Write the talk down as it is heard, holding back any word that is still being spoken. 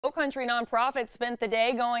Lowcountry nonprofit spent the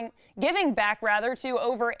day giving back to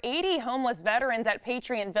over 80 homeless veterans at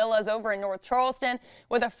Patriot Villas over in North Charleston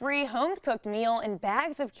with a free home-cooked meal and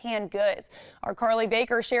bags of canned goods. Our Carly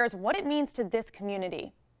Baker shares what it means to this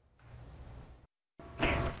community.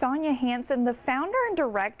 Sonia Hansen, the founder and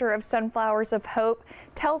director of Sunflowers of Hope,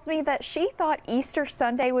 tells me that she thought Easter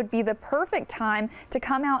Sunday would be the perfect time to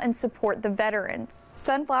come out and support the veterans.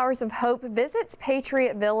 Sunflowers of Hope visits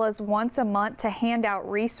Patriot Villas once a month to hand out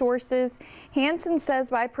resources. Hansen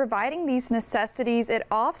says by providing these necessities, it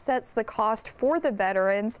offsets the cost for the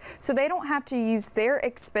veterans so they don't have to use their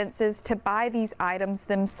expenses to buy these items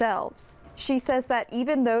themselves. She says that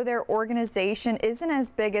even though their organization isn't as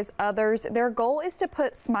big as others, their goal is to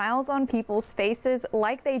put smiles on people's faces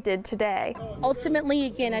like they did today. Ultimately,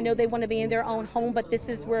 again, I know they want to be in their own home, but this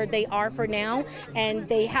is where they are for now, and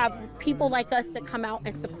they have people like us to come out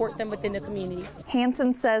and support them within the community.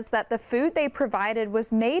 Hansen says that the food they provided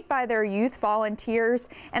was made by their youth volunteers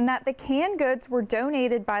and that the canned goods were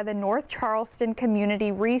donated by the North Charleston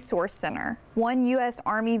Community Resource Center. One U.S.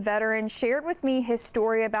 Army veteran shared with me his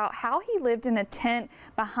story about how he lived in a tent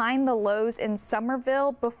behind the Lowe's in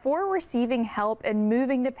Summerville before receiving help and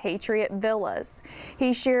moving to Patriot Villas.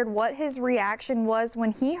 He shared what his reaction was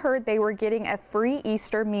when he heard they were getting a free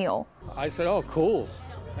Easter meal. I said, oh, cool.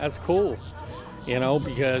 That's cool, you know,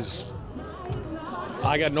 because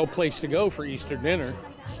I got no place to go for Easter dinner.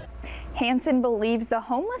 Hansen believes the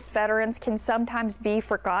homeless veterans can sometimes be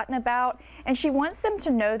forgotten about, and she wants them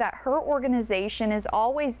to know that her organization is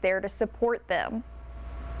always there to support them.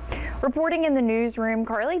 Reporting in the newsroom,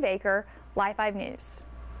 Carly Baker, Live 5 News.